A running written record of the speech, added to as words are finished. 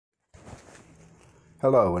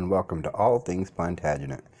Hello and welcome to All Things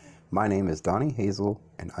Plantagenet. My name is Donnie Hazel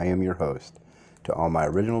and I am your host. To all my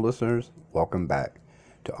original listeners, welcome back.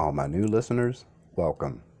 To all my new listeners,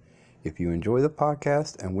 welcome. If you enjoy the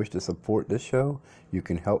podcast and wish to support this show, you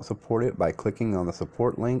can help support it by clicking on the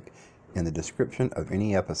support link in the description of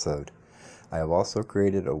any episode. I have also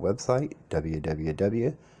created a website,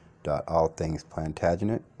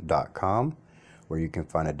 www.allthingsplantagenet.com, where you can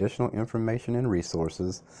find additional information and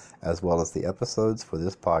resources, as well as the episodes for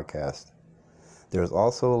this podcast. There is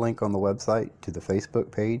also a link on the website to the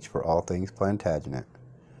Facebook page for All Things Plantagenet.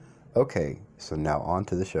 Okay, so now on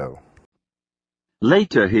to the show.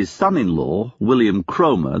 Later, his son-in-law, William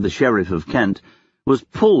Cromer, the Sheriff of Kent, was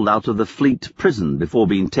pulled out of the Fleet prison before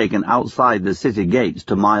being taken outside the city gates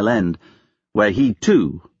to Mile End, where he,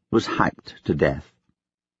 too, was hacked to death.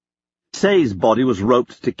 Say's body was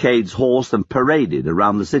roped to Cade's horse and paraded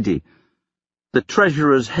around the city. The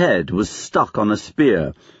treasurer's head was stuck on a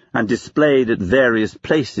spear and displayed at various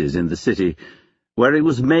places in the city, where it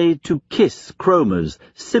was made to kiss Cromer's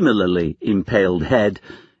similarly impaled head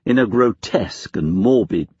in a grotesque and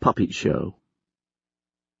morbid puppet show.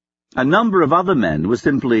 A number of other men were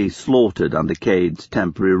simply slaughtered under Cade's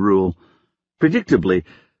temporary rule. Predictably,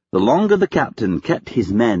 the longer the captain kept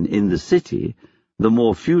his men in the city, the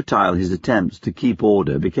more futile his attempts to keep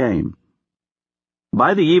order became.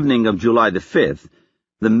 By the evening of July the 5th,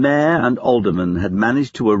 the mayor and aldermen had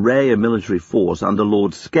managed to array a military force under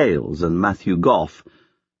Lord Scales and Matthew Gough,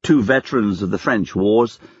 two veterans of the French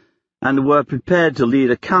wars, and were prepared to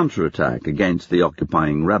lead a counterattack against the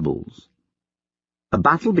occupying rebels. A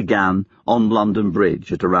battle began on London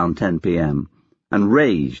Bridge at around 10 p.m. and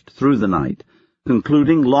raged through the night,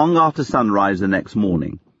 concluding long after sunrise the next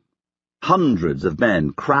morning. Hundreds of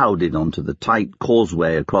men crowded onto the tight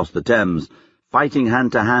causeway across the Thames, fighting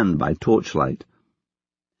hand-to-hand by torchlight.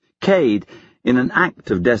 Cade, in an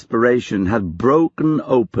act of desperation, had broken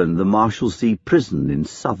open the Marshalsea prison in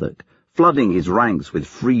Southwark, flooding his ranks with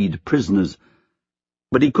freed prisoners.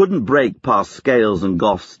 But he couldn't break past Scales and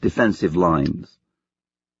Gough's defensive lines.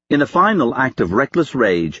 In a final act of reckless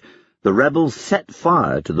rage, the rebels set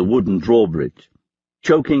fire to the wooden drawbridge,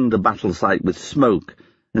 choking the battle site with smoke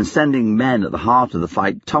and sending men at the heart of the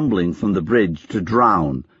fight tumbling from the bridge to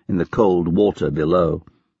drown in the cold water below.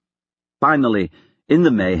 Finally, in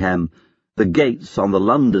the mayhem, the gates on the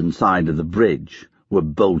London side of the bridge were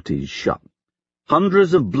bolted shut.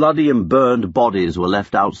 Hundreds of bloody and burned bodies were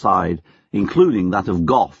left outside, including that of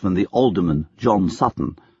Gough and the alderman, John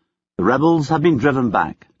Sutton. The rebels had been driven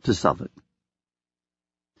back to Southwark.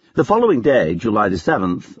 The following day, July the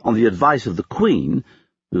 7th, on the advice of the Queen,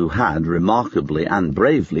 who had, remarkably and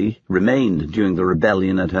bravely, remained during the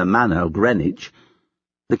rebellion at her manor, Greenwich,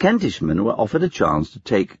 the Kentishmen were offered a chance to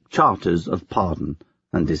take charters of pardon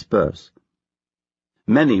and disperse.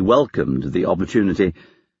 Many welcomed the opportunity,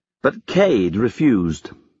 but Cade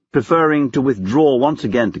refused, preferring to withdraw once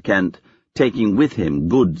again to Kent, taking with him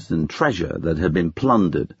goods and treasure that had been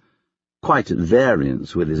plundered, quite at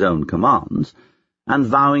variance with his own commands, and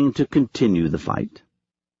vowing to continue the fight.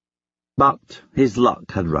 But his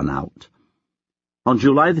luck had run out. On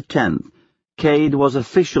July the 10th, Cade was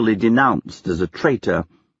officially denounced as a traitor,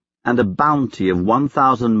 and a bounty of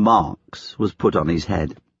 1,000 marks was put on his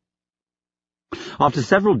head. After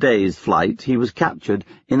several days' flight, he was captured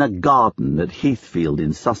in a garden at Heathfield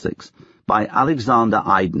in Sussex by Alexander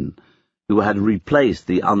Iden, who had replaced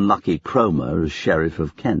the unlucky Cromer as Sheriff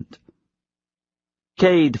of Kent.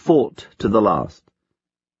 Cade fought to the last,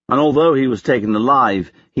 and although he was taken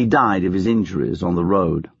alive, he died of his injuries on the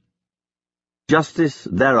road. Justice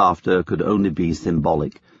thereafter could only be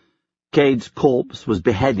symbolic. Cade's corpse was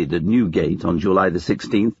beheaded at Newgate on July the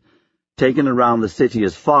 16th, taken around the city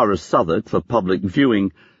as far as Southwark for public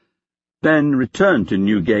viewing, then returned to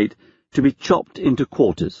Newgate to be chopped into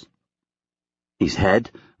quarters. His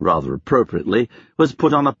head, rather appropriately, was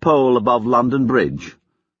put on a pole above London Bridge,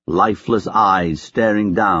 lifeless eyes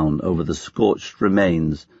staring down over the scorched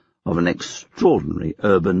remains of an extraordinary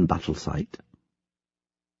urban battle site.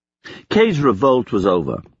 Cade's revolt was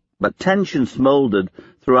over, but tension smouldered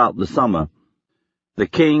throughout the summer. The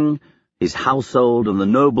king, his household, and the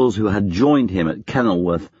nobles who had joined him at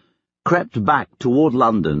Kenilworth crept back toward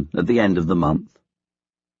London at the end of the month.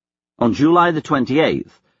 On July the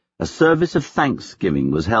 28th, a service of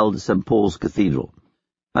thanksgiving was held at St. Paul's Cathedral,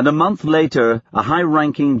 and a month later a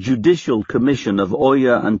high-ranking judicial commission of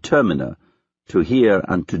Oyer and Terminer, to hear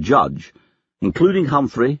and to judge, including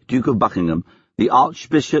Humphrey, Duke of Buckingham, the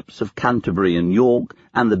Archbishops of Canterbury and York,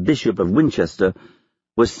 and the Bishop of Winchester,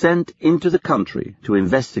 was sent into the country to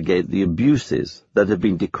investigate the abuses that had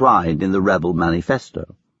been decried in the rebel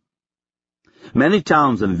manifesto. Many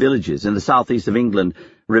towns and villages in the southeast of England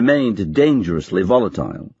remained dangerously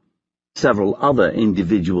volatile. Several other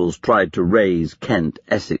individuals tried to raise Kent,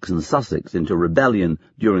 Essex and Sussex into rebellion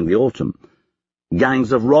during the autumn.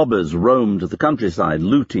 Gangs of robbers roamed the countryside,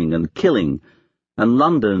 looting and killing, and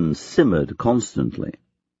London simmered constantly.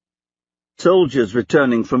 Soldiers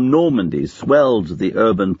returning from Normandy swelled the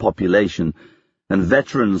urban population, and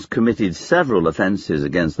veterans committed several offences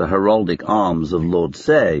against the heraldic arms of Lord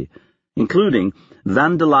Say, including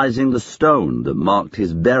vandalising the stone that marked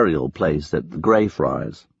his burial place at the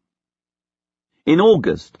Greyfriars. In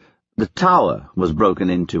August, the Tower was broken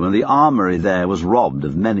into, and the armoury there was robbed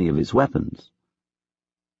of many of its weapons.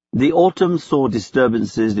 The autumn saw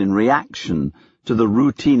disturbances in reaction to the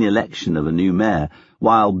routine election of a new mayor,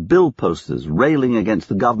 while bill posters railing against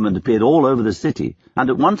the government appeared all over the city, and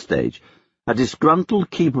at one stage a disgruntled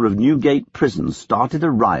keeper of Newgate Prison started a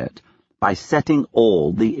riot by setting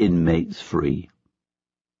all the inmates free.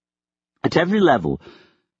 At every level,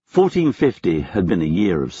 1450 had been a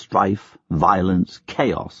year of strife, violence,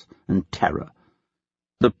 chaos, and terror,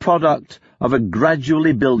 the product of a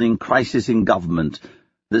gradually building crisis in government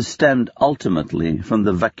that stemmed ultimately from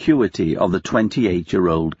the vacuity of the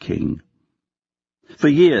 28-year-old king. For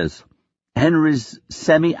years, Henry's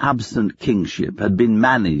semi-absent kingship had been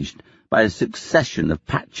managed by a succession of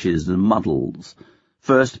patches and muddles,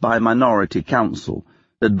 first by a minority council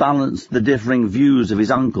that balanced the differing views of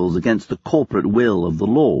his uncles against the corporate will of the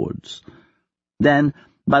lords, then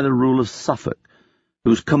by the rule of Suffolk,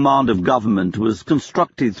 whose command of government was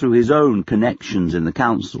constructed through his own connections in the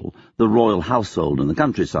council, the royal household and the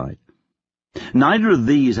countryside. Neither of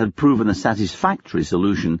these had proven a satisfactory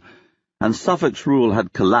solution, and Suffolk's rule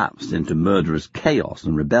had collapsed into murderous chaos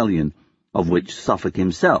and rebellion, of which Suffolk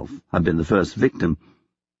himself had been the first victim.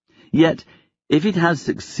 Yet, if it had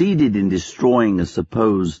succeeded in destroying a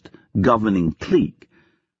supposed governing clique,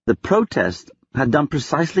 the protest had done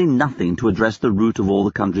precisely nothing to address the root of all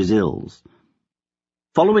the country's ills.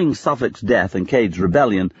 Following Suffolk's death and Cade's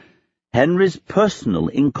rebellion, Henry's personal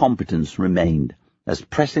incompetence remained as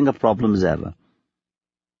pressing a problem as ever.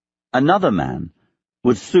 Another man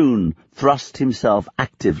would soon thrust himself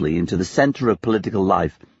actively into the centre of political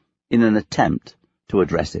life in an attempt to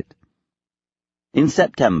address it. In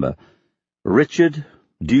September, Richard,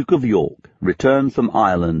 Duke of York, returned from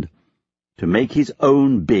Ireland to make his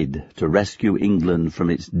own bid to rescue England from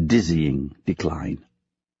its dizzying decline.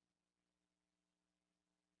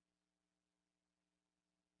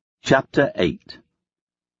 Chapter 8.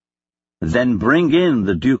 Then bring in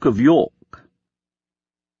the Duke of York.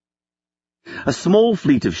 A small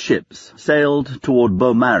fleet of ships sailed toward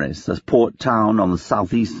Beaumaris, a port town on the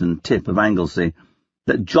southeastern tip of Anglesey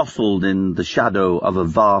that jostled in the shadow of a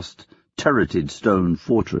vast, turreted stone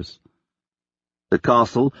fortress. The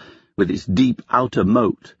castle, with its deep outer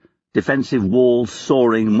moat, defensive walls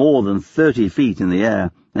soaring more than 30 feet in the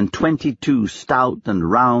air, and 22 stout and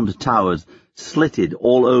round towers slitted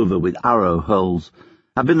all over with arrow holes,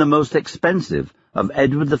 had been the most expensive of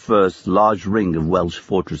Edward I's large ring of Welsh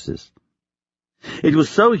fortresses. It was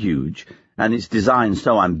so huge, and its design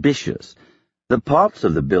so ambitious, that parts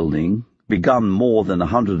of the building, begun more than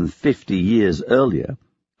 150 years earlier,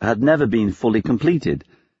 had never been fully completed.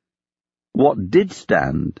 What did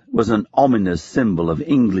stand was an ominous symbol of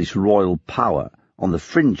English royal power on the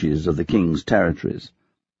fringes of the king's territories.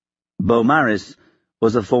 Beaumaris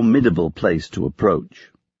was a formidable place to approach.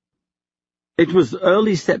 It was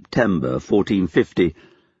early September 1450,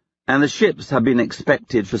 and the ships had been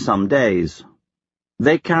expected for some days.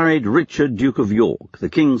 They carried Richard, Duke of York, the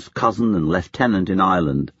king's cousin and lieutenant in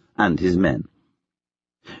Ireland, and his men.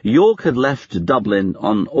 York had left Dublin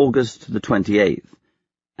on August the 28th,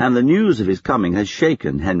 and the news of his coming had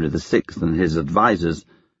shaken Henry VI and his advisers.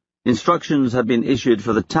 Instructions had been issued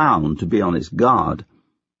for the town to be on its guard.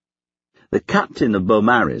 The captain of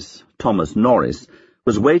Beaumaris, Thomas Norris,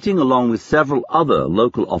 was waiting along with several other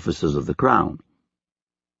local officers of the crown.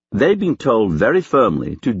 They'd been told very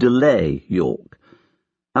firmly to delay York,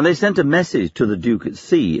 and they sent a message to the Duke at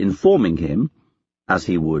sea informing him, as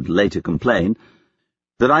he would later complain,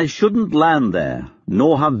 that I shouldn't land there,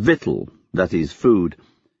 nor have victual, that is, food,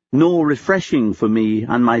 nor refreshing for me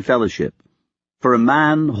and my fellowship, for a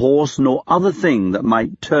man, horse, nor other thing that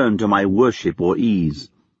might turn to my worship or ease.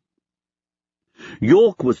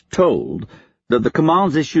 York was told that the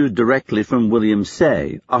commands issued directly from William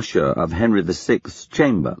Say, usher of Henry VI's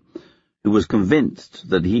chamber, who was convinced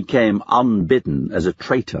that he came unbidden as a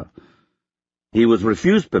traitor. He was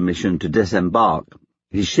refused permission to disembark.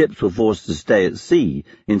 His ships were forced to stay at sea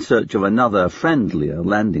in search of another, friendlier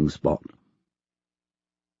landing spot.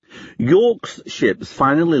 York's ships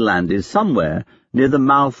finally landed somewhere near the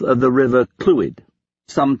mouth of the River Clwyd,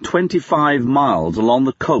 some 25 miles along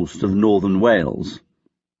the coast of northern Wales.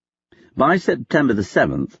 By September the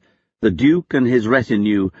 7th, the Duke and his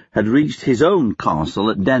retinue had reached his own castle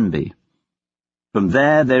at Denbigh. From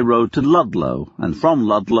there they rode to Ludlow, and from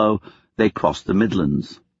Ludlow they crossed the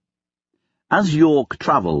Midlands. As York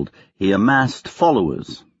travelled, he amassed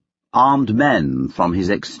followers, armed men from his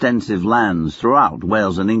extensive lands throughout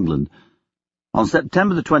Wales and England. On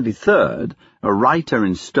September the 23rd, a writer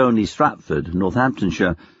in Stony Stratford,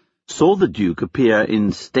 Northamptonshire, saw the Duke appear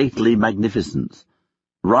in stately magnificence,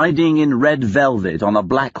 riding in red velvet on a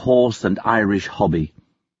black horse and Irish hobby.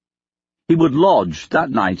 He would lodge that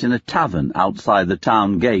night in a tavern outside the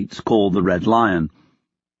town gates called the Red Lion.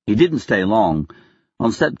 He didn't stay long.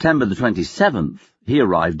 On September the 27th, he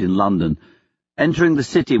arrived in London, entering the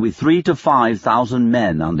city with 3,000 to 5,000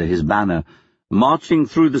 men under his banner, marching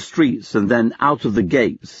through the streets and then out of the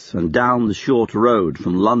gates and down the short road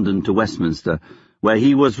from London to Westminster, where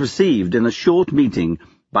he was received in a short meeting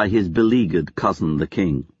by his beleaguered cousin the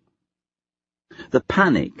King. The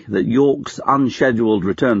panic that York's unscheduled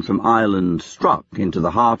return from Ireland struck into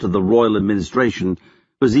the heart of the royal administration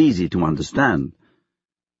was easy to understand.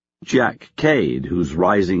 Jack Cade, whose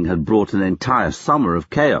rising had brought an entire summer of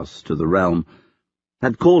chaos to the realm,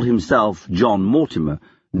 had called himself John Mortimer,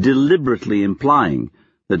 deliberately implying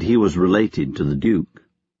that he was related to the Duke.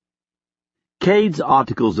 Cade's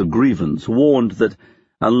articles of grievance warned that,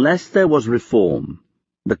 unless there was reform,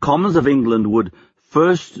 the Commons of England would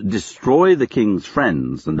first destroy the King's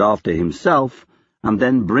friends and after himself, and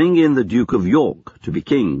then bring in the Duke of York to be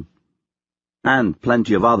king. And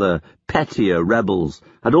plenty of other pettier rebels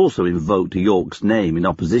had also invoked York's name in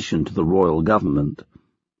opposition to the royal government.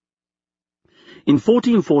 In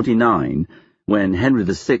 1449, when Henry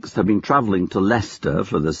VI had been travelling to Leicester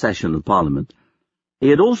for the session of Parliament, he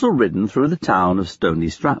had also ridden through the town of Stony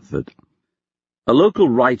Stratford. A local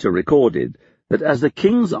writer recorded that as the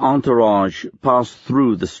King's entourage passed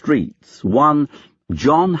through the streets, one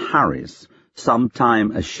John Harris,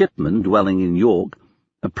 sometime a shipman dwelling in York,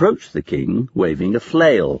 approached the King waving a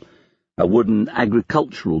flail, a wooden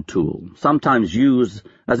agricultural tool, sometimes used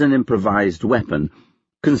as an improvised weapon,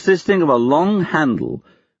 consisting of a long handle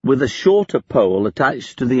with a shorter pole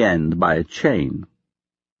attached to the end by a chain.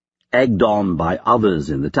 Egged on by others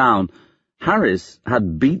in the town, Harris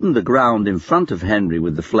had beaten the ground in front of Henry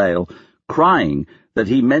with the flail, crying that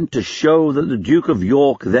he meant to show that the Duke of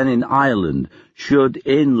York, then in Ireland, should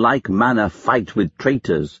in like manner fight with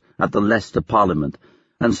traitors at the Leicester Parliament,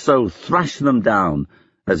 and so thrash them down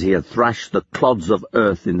as he had thrashed the clods of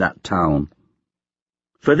earth in that town.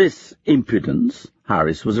 For this impudence,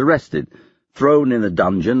 Harris was arrested, thrown in a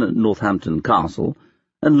dungeon at Northampton Castle,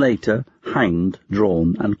 and later hanged,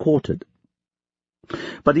 drawn, and quartered.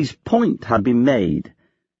 But his point had been made.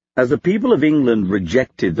 As the people of England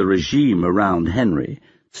rejected the regime around Henry,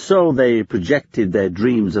 so they projected their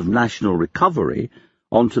dreams of national recovery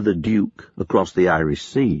onto the Duke across the Irish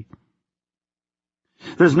Sea.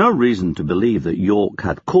 There's no reason to believe that York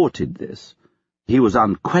had courted this. He was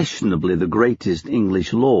unquestionably the greatest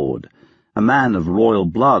English lord, a man of royal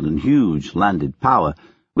blood and huge landed power,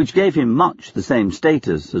 which gave him much the same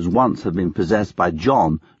status as once had been possessed by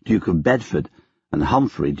John, Duke of Bedford, and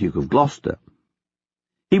Humphrey, Duke of Gloucester.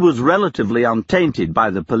 He was relatively untainted by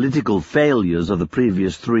the political failures of the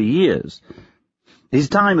previous 3 years. His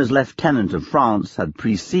time as Lieutenant of France had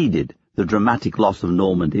preceded the dramatic loss of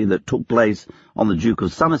Normandy that took place on the Duke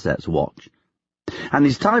of Somerset's watch, and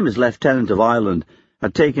his time as Lieutenant of Ireland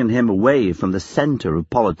had taken him away from the centre of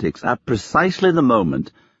politics at precisely the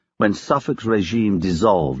moment when Suffolk's regime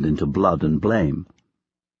dissolved into blood and blame.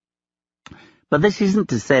 But this isn't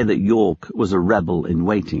to say that York was a rebel in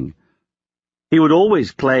waiting. He would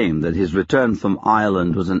always claim that his return from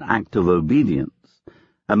Ireland was an act of obedience,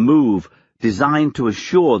 a move designed to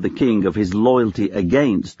assure the King of his loyalty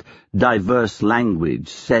against diverse language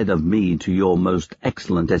said of me to your most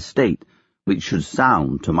excellent estate, which should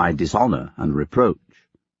sound to my dishonour and reproach.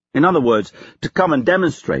 In other words, to come and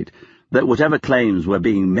demonstrate that whatever claims were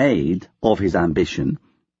being made of his ambition,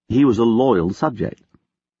 he was a loyal subject.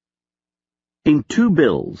 In 2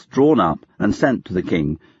 bills drawn up and sent to the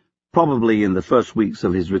King, probably in the first weeks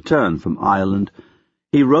of his return from Ireland,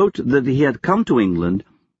 he wrote that he had come to England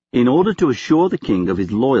in order to assure the King of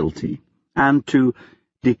his loyalty, and to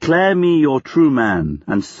declare me your true man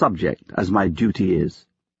and subject as my duty is.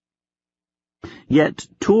 Yet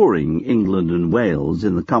touring England and Wales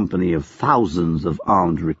in the company of thousands of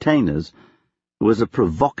armed retainers was a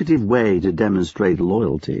provocative way to demonstrate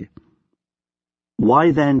loyalty.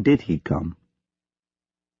 Why then did he come?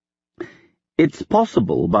 It's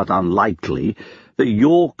possible, but unlikely, that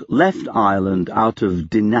York left Ireland out of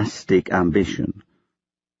dynastic ambition.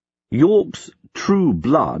 York's true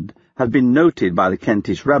blood had been noted by the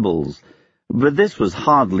Kentish rebels, but this was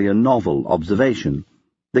hardly a novel observation.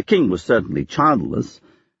 The king was certainly childless,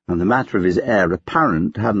 and the matter of his heir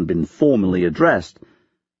apparent hadn't been formally addressed,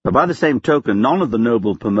 but by the same token none of the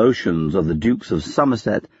noble promotions of the Dukes of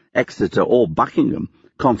Somerset, Exeter, or Buckingham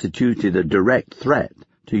constituted a direct threat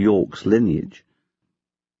to York's lineage.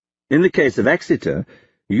 In the case of Exeter,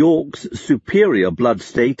 York's superior blood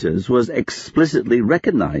status was explicitly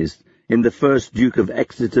recognized in the first Duke of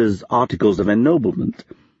Exeter's Articles of Ennoblement.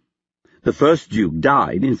 The first Duke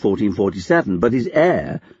died in 1447, but his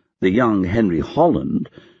heir, the young Henry Holland,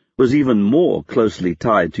 was even more closely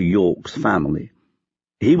tied to York's family.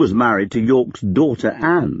 He was married to York's daughter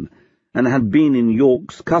Anne, and had been in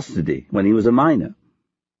York's custody when he was a minor.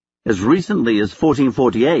 As recently as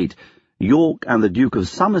 1448, York and the Duke of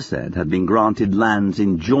Somerset had been granted lands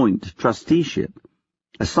in joint trusteeship,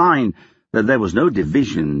 a sign that there was no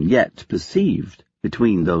division yet perceived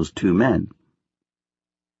between those two men.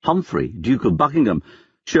 Humphrey, Duke of Buckingham,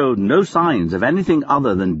 showed no signs of anything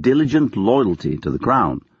other than diligent loyalty to the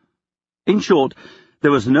crown. In short,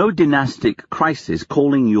 there was no dynastic crisis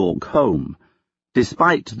calling York home,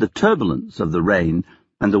 despite the turbulence of the reign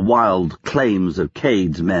and the wild claims of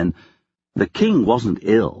Cade's men. The king wasn't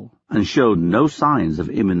ill and showed no signs of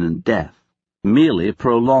imminent death, merely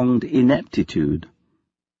prolonged ineptitude.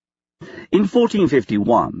 In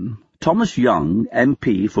 1451, Thomas Young,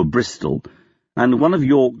 MP for Bristol, and one of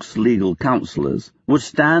York's legal counsellors, would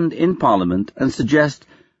stand in Parliament and suggest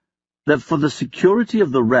that for the security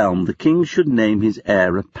of the realm the king should name his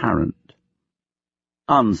heir apparent.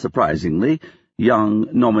 Unsurprisingly, Young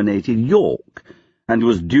nominated York, and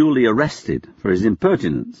was duly arrested for his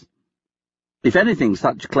impertinence. If anything,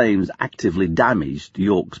 such claims actively damaged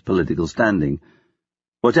York's political standing.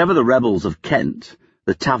 Whatever the rebels of Kent,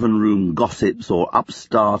 the tavern-room gossips or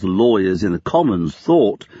upstart lawyers in the Commons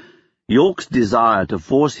thought, York's desire to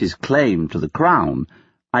force his claim to the crown,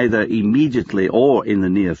 either immediately or in the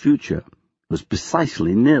near future, was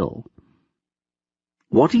precisely nil.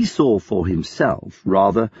 What he saw for himself,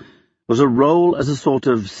 rather, was a role as a sort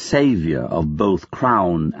of saviour of both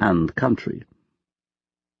crown and country.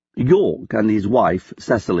 York and his wife,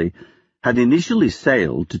 Cecily, had initially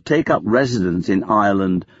sailed to take up residence in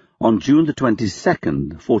Ireland on June the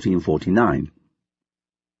 22nd, 1449.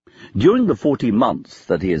 During the 40 months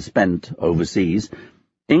that he had spent overseas,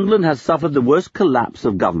 England had suffered the worst collapse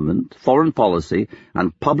of government, foreign policy,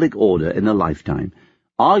 and public order in a lifetime,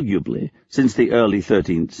 arguably since the early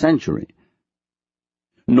 13th century.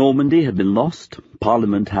 Normandy had been lost,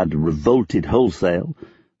 Parliament had revolted wholesale,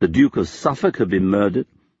 the Duke of Suffolk had been murdered,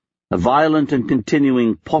 a violent and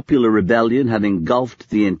continuing popular rebellion had engulfed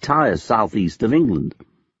the entire southeast of England.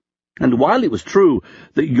 And while it was true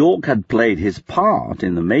that York had played his part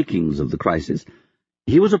in the makings of the crisis,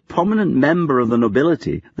 he was a prominent member of the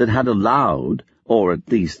nobility that had allowed, or at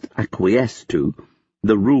least acquiesced to,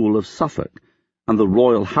 the rule of Suffolk and the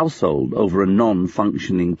royal household over a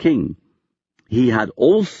non-functioning king. He had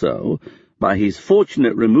also, by his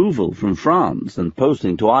fortunate removal from France and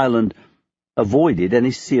posting to Ireland, avoided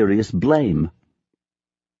any serious blame.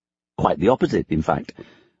 Quite the opposite, in fact.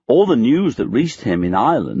 All the news that reached him in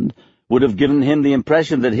Ireland would have given him the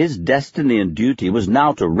impression that his destiny and duty was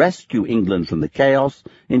now to rescue England from the chaos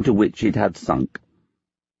into which it had sunk.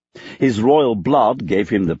 His royal blood gave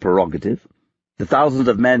him the prerogative. The thousands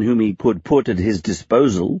of men whom he could put at his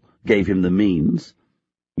disposal gave him the means.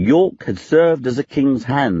 York had served as a king's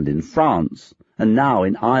hand in France, and now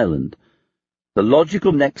in Ireland. The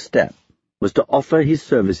logical next step was to offer his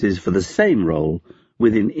services for the same role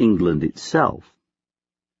within England itself.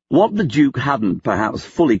 What the Duke hadn't perhaps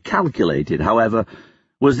fully calculated, however,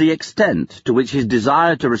 was the extent to which his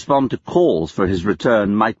desire to respond to calls for his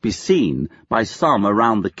return might be seen by some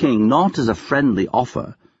around the king not as a friendly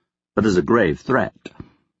offer, but as a grave threat.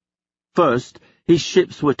 First, his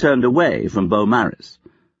ships were turned away from Beaumaris.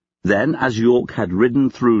 Then, as York had ridden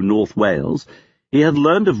through North Wales, he had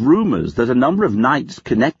learned of rumours that a number of knights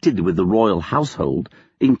connected with the royal household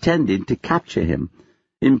intended to capture him,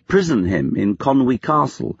 imprison him in Conwy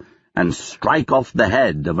Castle, and strike off the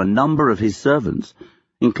head of a number of his servants,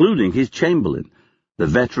 including his chamberlain, the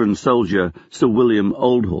veteran soldier Sir William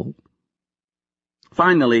Oldhall.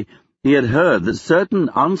 Finally, he had heard that certain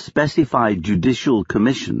unspecified judicial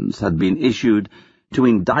commissions had been issued to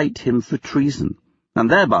indict him for treason, and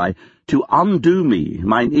thereby to undo me,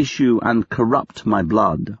 mine issue, and corrupt my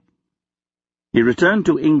blood. He returned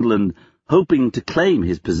to England, hoping to claim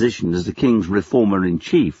his position as the king's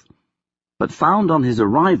reformer-in-chief, but found on his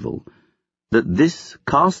arrival that this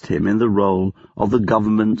cast him in the role of the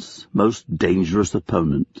government's most dangerous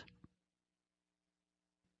opponent.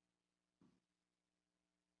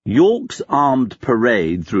 York's armed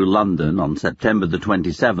parade through London on September the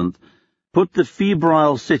 27th put the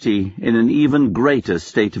febrile city in an even greater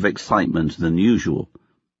state of excitement than usual.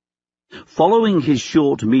 Following his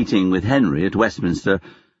short meeting with Henry at Westminster,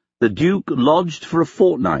 the Duke lodged for a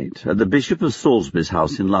fortnight at the Bishop of Salisbury's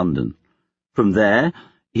house in London. From there,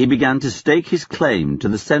 he began to stake his claim to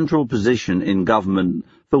the central position in government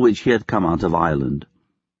for which he had come out of Ireland.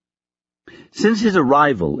 Since his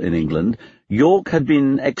arrival in England, York had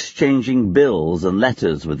been exchanging bills and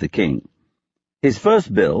letters with the king. His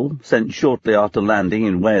first bill, sent shortly after landing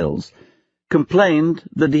in Wales, complained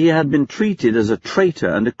that he had been treated as a traitor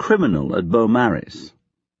and a criminal at Beaumaris.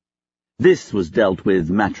 This was dealt with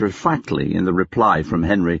matter-of-factly in the reply from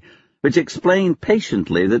Henry, which explained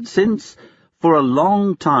patiently that since for a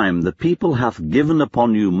long time the people hath given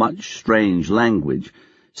upon you much strange language,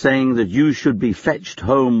 saying that you should be fetched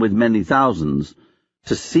home with many thousands,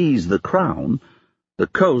 to seize the crown, the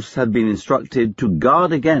coast had been instructed to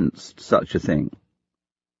guard against such a thing.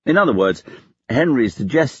 In other words, Henry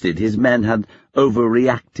suggested his men had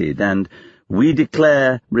overreacted, and we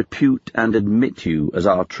declare, repute, and admit you as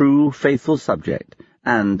our true, faithful subject,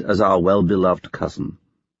 and as our well-beloved cousin.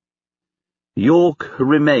 York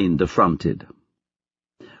remained affronted.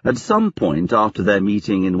 At some point after their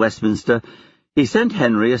meeting in Westminster, he sent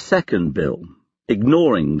Henry a second bill,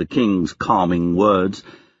 ignoring the king's calming words,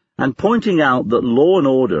 and pointing out that law and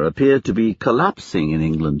order appeared to be collapsing in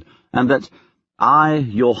England, and that I,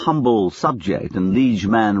 your humble subject and liege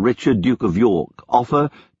man Richard, Duke of York, offer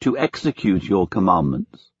to execute your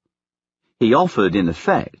commandments. He offered, in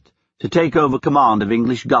effect, to take over command of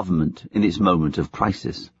English government in its moment of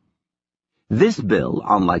crisis. This bill,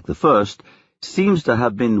 unlike the first, seems to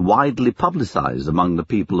have been widely publicized among the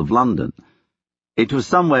people of London. It was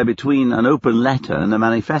somewhere between an open letter and a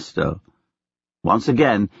manifesto. Once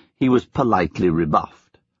again, he was politely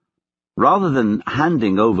rebuffed. Rather than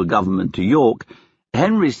handing over government to York,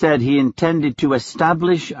 Henry said he intended to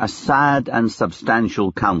establish a sad and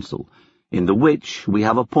substantial council, in the which we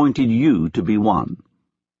have appointed you to be one.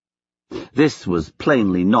 This was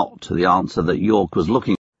plainly not the answer that York was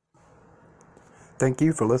looking for. Thank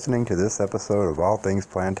you for listening to this episode of All Things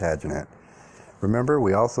Plantagenet. Remember,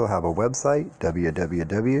 we also have a website,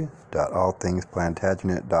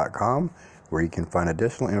 www.allthingsplantagenet.com, where you can find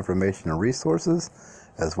additional information and resources,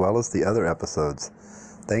 as well as the other episodes.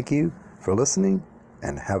 Thank you for listening,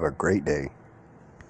 and have a great day.